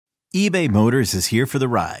eBay Motors is here for the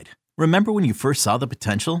ride. Remember when you first saw the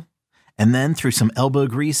potential? And then through some elbow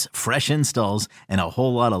grease, fresh installs, and a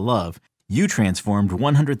whole lot of love, you transformed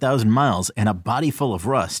 100,000 miles and a body full of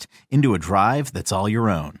rust into a drive that's all your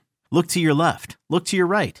own. Look to your left. Look to your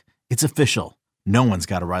right. It's official. No one's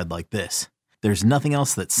got a ride like this. There's nothing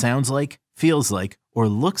else that sounds like, feels like, or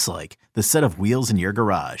looks like the set of wheels in your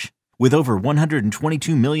garage. With over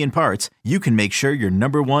 122 million parts, you can make sure your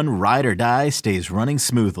number one ride or die stays running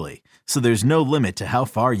smoothly. So there's no limit to how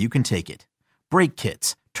far you can take it. Brake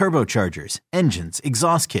kits, turbochargers, engines,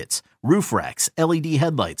 exhaust kits, roof racks, LED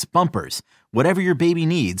headlights, bumpers, whatever your baby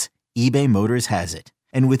needs, eBay Motors has it.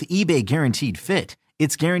 And with eBay Guaranteed Fit,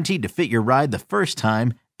 it's guaranteed to fit your ride the first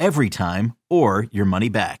time, every time, or your money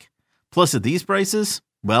back. Plus at these prices,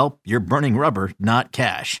 well, you're burning rubber, not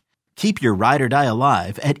cash. Keep your ride or die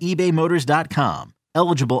alive at ebaymotors.com.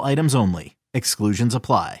 Eligible items only. Exclusions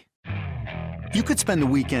apply. You could spend the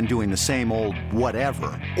weekend doing the same old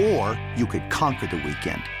whatever, or you could conquer the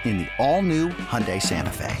weekend in the all-new Hyundai Santa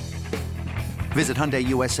Fe. Visit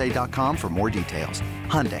HyundaiUSA.com for more details.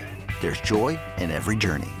 Hyundai, there's joy in every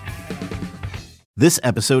journey. This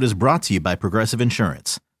episode is brought to you by Progressive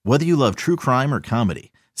Insurance. Whether you love true crime or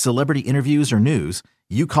comedy, celebrity interviews or news,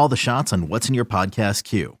 you call the shots on what's in your podcast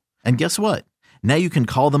queue. And guess what? Now you can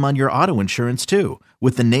call them on your auto insurance too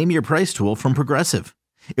with the Name Your Price tool from Progressive.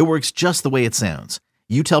 It works just the way it sounds.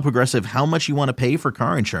 You tell Progressive how much you want to pay for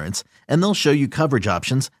car insurance, and they'll show you coverage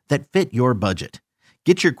options that fit your budget.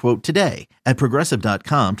 Get your quote today at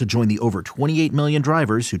Progressive.com to join the over 28 million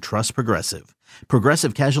drivers who trust Progressive.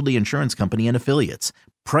 Progressive Casualty Insurance Company and Affiliates.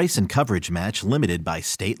 Price and coverage match limited by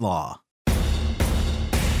state law.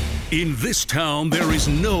 In this town, there is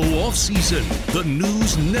no off-season. The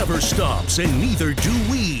news never stops, and neither do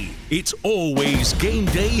we. It's always game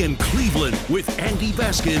day in Cleveland with Andy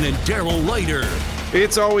Baskin and Daryl Leiter.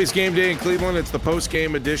 It's always game day in Cleveland. It's the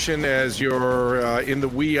post-game edition as you're in the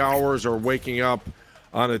wee hours or waking up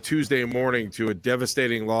on a Tuesday morning to a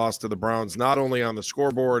devastating loss to the Browns, not only on the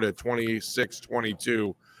scoreboard at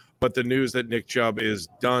 26-22, but the news that Nick Chubb is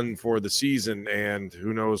done for the season, and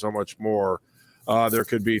who knows how much more there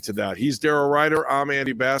could be to that. He's Daryl Ryder. I'm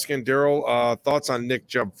Andy Baskin. Daryl, thoughts on Nick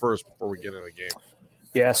Chubb first before we get into the game?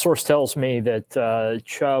 Yeah, a source tells me that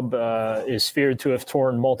Chubb is feared to have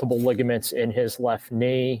torn multiple ligaments in his left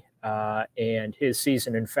knee, and his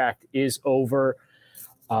season, in fact, is over.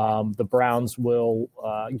 The Browns will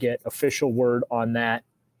get official word on that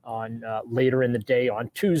on later in the day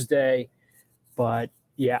on Tuesday. But,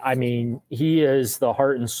 yeah, I mean, he is the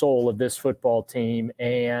heart and soul of this football team,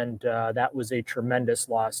 and that was a tremendous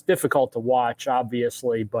loss. Difficult to watch,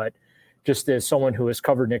 obviously, but just as someone who has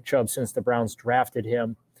covered Nick Chubb since the Browns drafted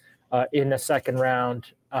him in the second round,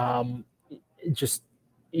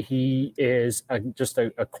 he is just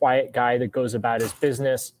a quiet guy that goes about his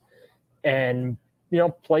business and, you know,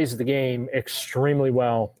 plays the game extremely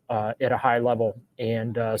well at a high level.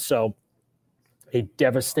 And so a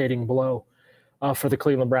devastating blow for the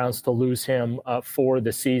Cleveland Browns to lose him for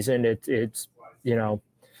the season. It's you know,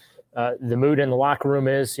 the mood in the locker room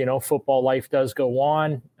is, you know, football life does go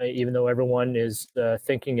on, even though everyone is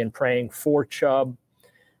thinking and praying for Chubb.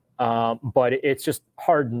 But it's just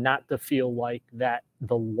hard not to feel like that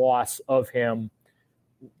the loss of him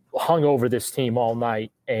hung over this team all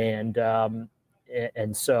night. And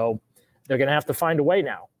so they're going to have to find a way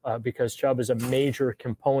now because Chubb is a major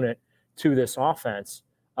component to this offense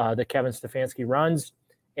that Kevin Stefanski runs.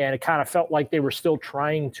 And it kind of felt like they were still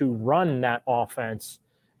trying to run that offense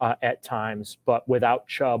at times, but without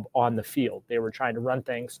Chubb on the field. They were trying to run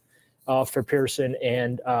things for Pearson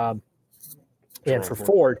and for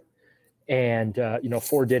Ford. And, you know,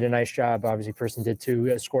 Ford did a nice job. Obviously, Pearson did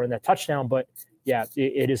too, scoring that touchdown. But, yeah,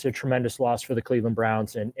 it is a tremendous loss for the Cleveland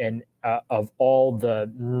Browns. And of all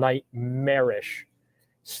the nightmarish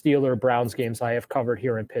Steeler-Browns games I have covered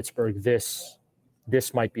here in Pittsburgh, this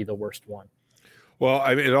might be the worst one. Well,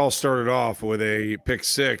 I mean, it all started off with a pick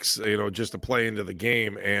six, you know, just to play into the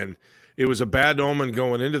game. And it was a bad omen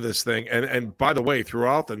going into this thing. And by the way,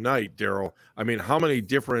 throughout the night, Daryl, I mean, how many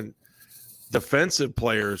different defensive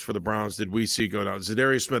players for the Browns did we see go down?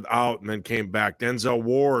 Zadarius Smith out and then came back. Denzel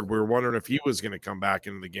Ward, we were wondering if he was going to come back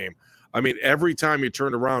into the game. I mean, every time you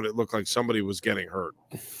turned around, it looked like somebody was getting hurt.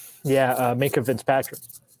 Yeah, Minka Fitzpatrick,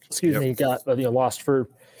 he got lost for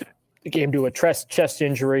the game to a chest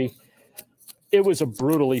injury. It was a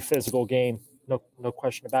brutally physical game, no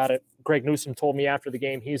question about it. Greg Newsome told me after the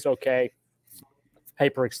game he's okay.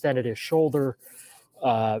 Hyperextended his shoulder.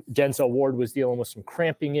 Denzel Ward was dealing with some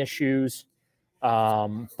cramping issues.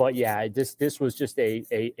 But yeah, this was just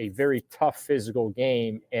a very tough physical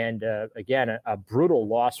game, and again, a brutal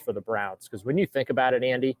loss for the Browns. Because when you think about it,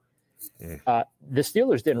 Andy, the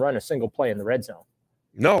Steelers didn't run a single play in the red zone.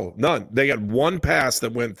 No, none. They got one pass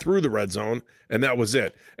that went through the red zone, and that was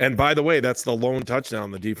it. And by the way, that's the lone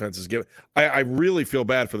touchdown the defense is giving. I really feel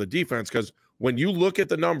bad for the defense, because when you look at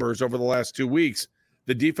the numbers over the last 2 weeks,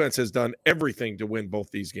 the defense has done everything to win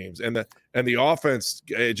both these games. And the offense,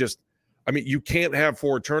 you can't have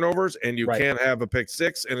 4 turnovers, and you can't have a pick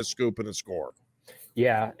six and a scoop and a score.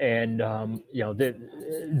 Yeah, and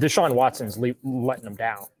Deshaun Watson's letting them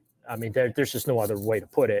down. I mean, there's just no other way to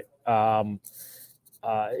put it.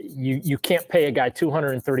 You can't pay a guy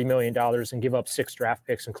 $230 million and give up 6 draft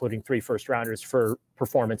picks, including 3 first-rounders, for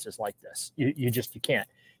performances like this. You can't.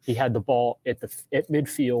 He had the ball at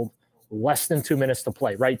midfield, less than 2 minutes to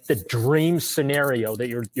play, right? The dream scenario that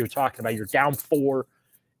you're talking about. You're down 4,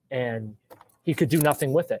 and he could do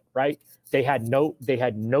nothing with it, right? They had no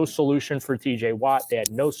solution for TJ Watt. They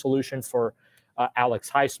had no solution for Alex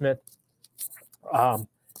Highsmith.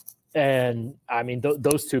 And I mean,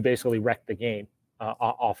 those two basically wrecked the game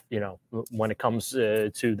off, when it comes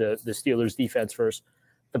to the Steelers defense versus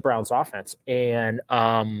the Browns offense. And,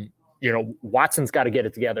 Watson's got to get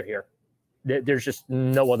it together here. There's just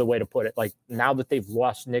no other way to put it. Like, now that they've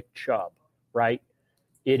lost Nick Chubb, right,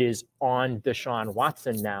 it is on Deshaun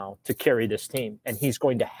Watson now to carry this team, and he's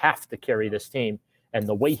going to have to carry this team. And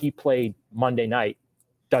the way he played Monday night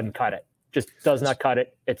doesn't cut it. Just does not cut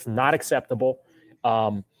it. It's not acceptable.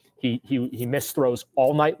 He missed throws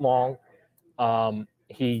all night long.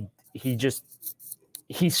 He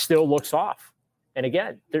still looks off. And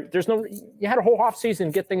again, you had a whole off season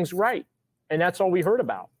to get things right, and that's all we heard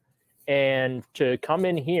about. And to come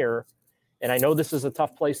in here, and I know this is a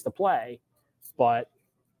tough place to play, but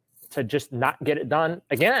to just not get it done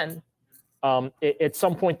again, at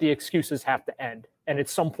some point the excuses have to end, and at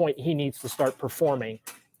some point he needs to start performing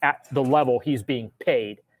at the level he's being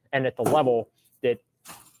paid, and at the level that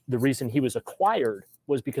the reason he was acquired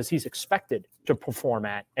was because he's expected to perform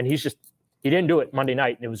at, and he didn't do it Monday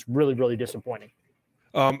night, and it was really, really disappointing.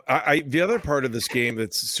 The other part of this game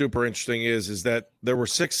that's super interesting is that there were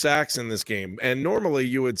 6 sacks in this game, and normally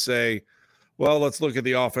you would say, well, let's look at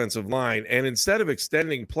the offensive line, and instead of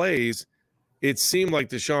extending plays, it seemed like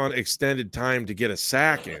Deshaun extended time to get a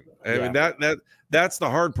sack in. I mean, that's the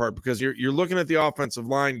hard part, because you're looking at the offensive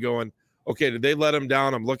line going, okay, did they let him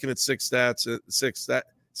down? I'm looking at 6 sacks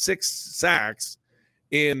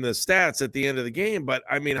in the stats at the end of the game. But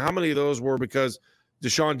I mean, how many of those were because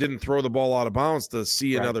Deshaun didn't throw the ball out of bounds to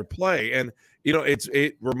see another play? And,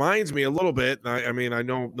 it reminds me a little bit. I mean, I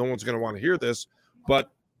know no one's going to want to hear this,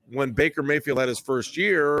 but when Baker Mayfield had his first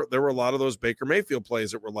year, there were a lot of those Baker Mayfield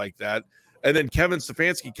plays that were like that. And then Kevin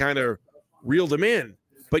Stefanski kind of reeled him in.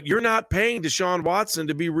 But you're not paying Deshaun Watson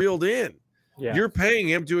to be reeled in. Yeah. You're paying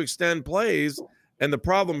him to extend plays. And the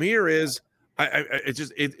problem here is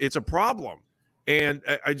it's a problem. And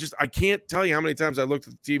I can't tell you how many times I looked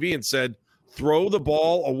at the TV and said, throw the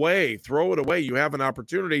ball away, throw it away. You have an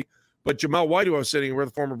opportunity. But Jamel White, who I was sitting here with,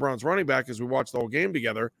 the former Browns running back, as we watched the whole game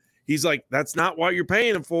together, he's like, that's not what you're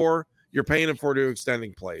paying him for. You're paying him for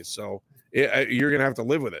extending plays. So you're going to have to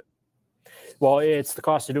live with it. Well, it's the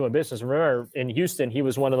cost of doing business. Remember, in Houston, he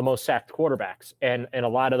was one of the most sacked quarterbacks, and a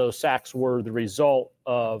lot of those sacks were the result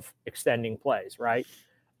of extending plays, right?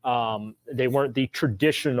 They weren't the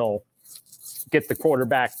traditional get the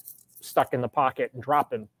quarterback stuck in the pocket and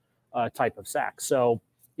drop him type of sack. So,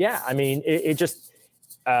 yeah, I mean,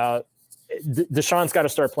 Deshaun's got to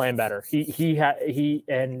start playing better. He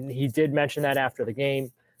did mention that after the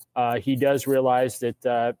game. He does realize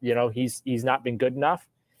that he's not been good enough,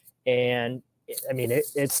 and I mean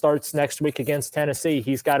it starts next week against Tennessee.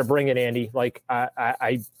 He's got to bring it, Andy. Like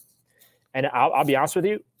I'll be honest with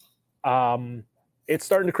you, it's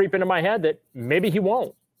starting to creep into my head that maybe he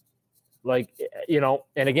won't. Like,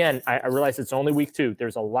 and again, I realize it's only week 2.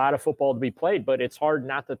 There's a lot of football to be played, but it's hard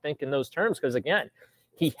not to think in those terms because, again,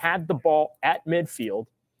 he had the ball at midfield,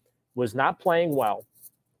 was not playing well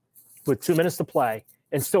with 2 minutes to play,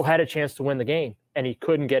 and still had a chance to win the game, and he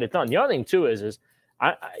couldn't get it done. The other thing, too, is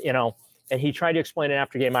and he tried to explain it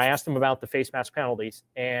after game. I asked him about the face mask penalties,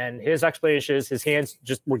 and his explanation is his hands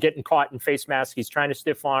just were getting caught in face masks. He's trying to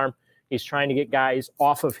stiff arm. He's trying to get guys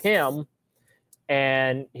off of him.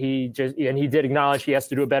 And he did acknowledge he has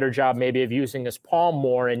to do a better job maybe of using his palm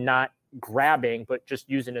more and not grabbing, but just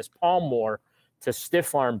using his palm more to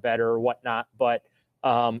stiff arm better or whatnot. But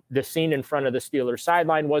the scene in front of the Steelers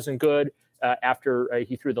sideline wasn't good after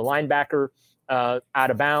he threw the linebacker out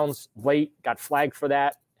of bounds late, got flagged for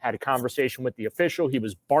that, had a conversation with the official. He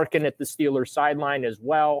was barking at the Steelers sideline as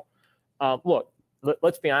well. Look,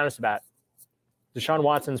 let's be honest about it. Deshaun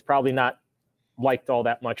Watson's probably not liked all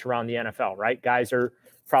that much around the NFL, right? Guys are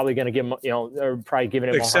probably going to give him, they're probably giving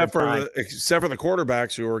him except a hard time. Except for the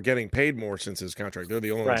quarterbacks who are getting paid more since his contract. They're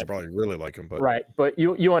the only ones who probably really like him. But right, but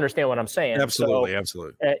you understand what I'm saying. Absolutely, so,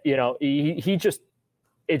 absolutely.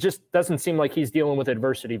 It just doesn't seem like he's dealing with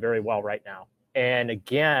adversity very well right now. And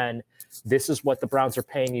again, this is what the Browns are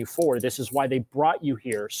paying you for. This is why they brought you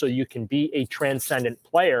here, so you can be a transcendent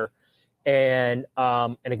player. And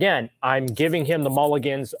again, I'm giving him the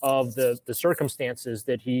mulligans of the circumstances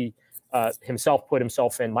that he himself put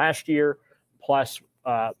himself in last year, plus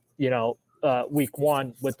week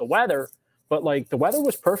one with the weather. But like, the weather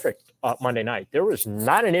was perfect Monday night. There was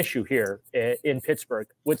not an issue here in Pittsburgh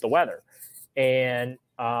with the weather, and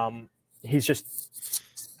he's just.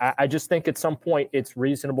 I just think at some point it's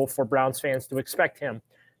reasonable for Browns fans to expect him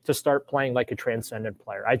to start playing like a transcendent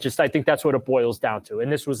player. I think that's what it boils down to.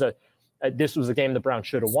 And this was a game the Browns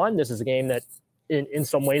should have won. This is a game that in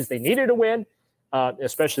some ways they needed to win,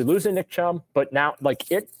 especially losing Nick Chubb. But now, like,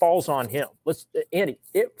 it falls on him.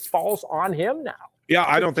 It falls on him now. Yeah,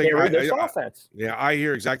 I don't think offense. Yeah, I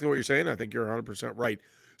hear exactly what you're saying. I think you're 100% right.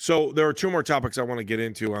 So there are two more topics I want to get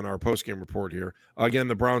into on our postgame report here. Again,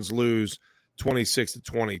 the Browns lose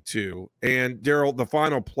 26-22. And Daryl, the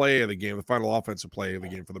final play of the game, the final offensive play of the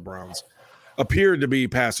game for the Browns appeared to be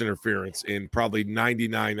pass interference in probably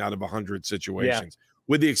 99 out of 100 situations,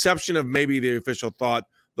 with the exception of maybe the official thought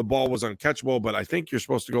the ball was uncatchable. But I think you're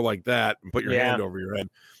supposed to go like that and put your hand over your head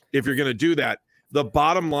if you're going to do that. The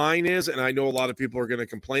bottom line is, and I know a lot of people are going to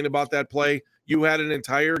complain about that play, you had an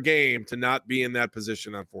entire game to not be in that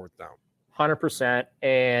position on fourth down. 100%,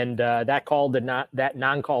 and that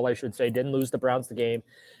non-call, I should say, didn't lose the Browns the game.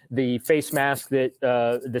 The face mask that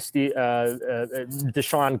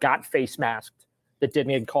Deshaun got face masked that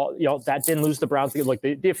didn't get called, that didn't lose the Browns the game. Like,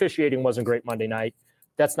 the officiating wasn't great Monday night.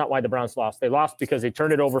 That's not why the Browns lost. They lost because they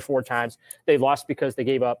turned it over 4 times. They lost because they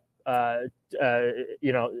gave up 2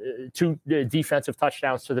 defensive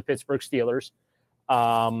touchdowns to the Pittsburgh Steelers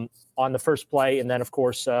on the first play, and then of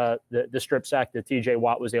course the strip sack that TJ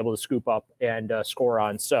Watt was able to scoop up and score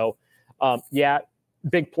on. So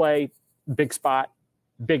big play, big spot,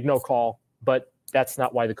 big no call, but that's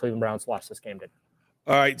not why the Cleveland Browns lost this game, did.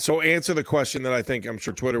 All right, so answer the question that I'm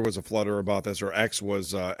sure Twitter was a flutter about this, or X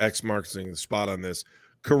was X marking the spot on this.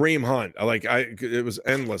 Kareem Hunt, it was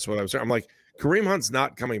endless what I was saying. I'm like, Kareem Hunt's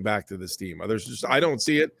not coming back to this team. I don't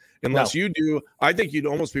see it unless you do. I think you'd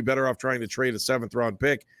almost be better off trying to trade a 7th-round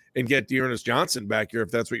pick and get Dearness Johnson back here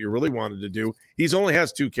if that's what you really wanted to do. He's only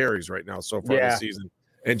has 2 carries right now so far this season,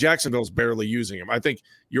 and Jacksonville's barely using him. I think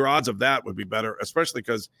your odds of that would be better, especially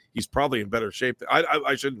because he's probably in better shape.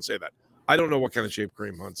 I shouldn't say that. I don't know what kind of shape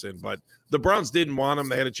Kareem Hunt's in, but the Browns didn't want him.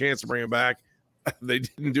 They had a chance to bring him back. They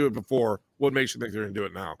didn't do it before. What makes you think they're going to do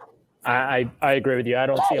it now? I agree with you. I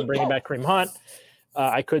don't see them bringing back Kareem Hunt.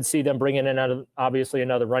 I could see them bringing in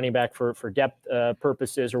another running back for depth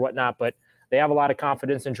purposes or whatnot, but they have a lot of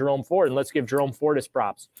confidence in Jerome Ford, and let's give Jerome Ford his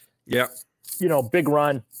props. Yeah. Big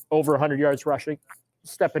run, over 100 yards rushing,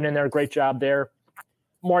 stepping in there, great job there.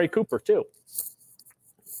 Maury Cooper, too.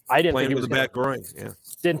 I didn't think he was with a bad groin. Yeah.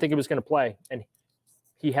 Didn't think he was going to play, and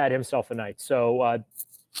he had himself a night. So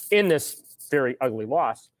in this very ugly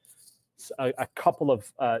loss, a couple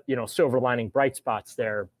of silver lining bright spots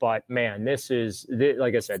there, but man,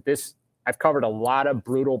 like I said, I've covered a lot of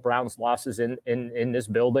brutal Browns losses in this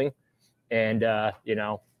building, and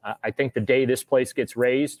I think the day this place gets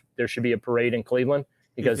raised, there should be a parade in Cleveland,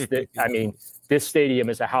 because this stadium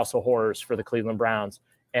is a house of horrors for the Cleveland Browns,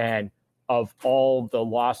 and of all the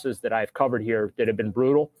losses that I've covered here that have been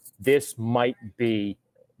brutal, this might be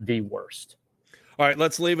the worst. All right,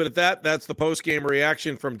 let's leave it at that. That's the post-game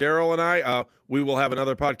reaction from Daryl and I. We will have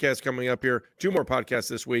another podcast coming up here. 2 more podcasts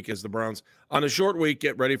this week as the Browns on a short week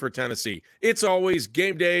get ready for Tennessee. It's always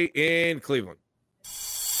game day in Cleveland.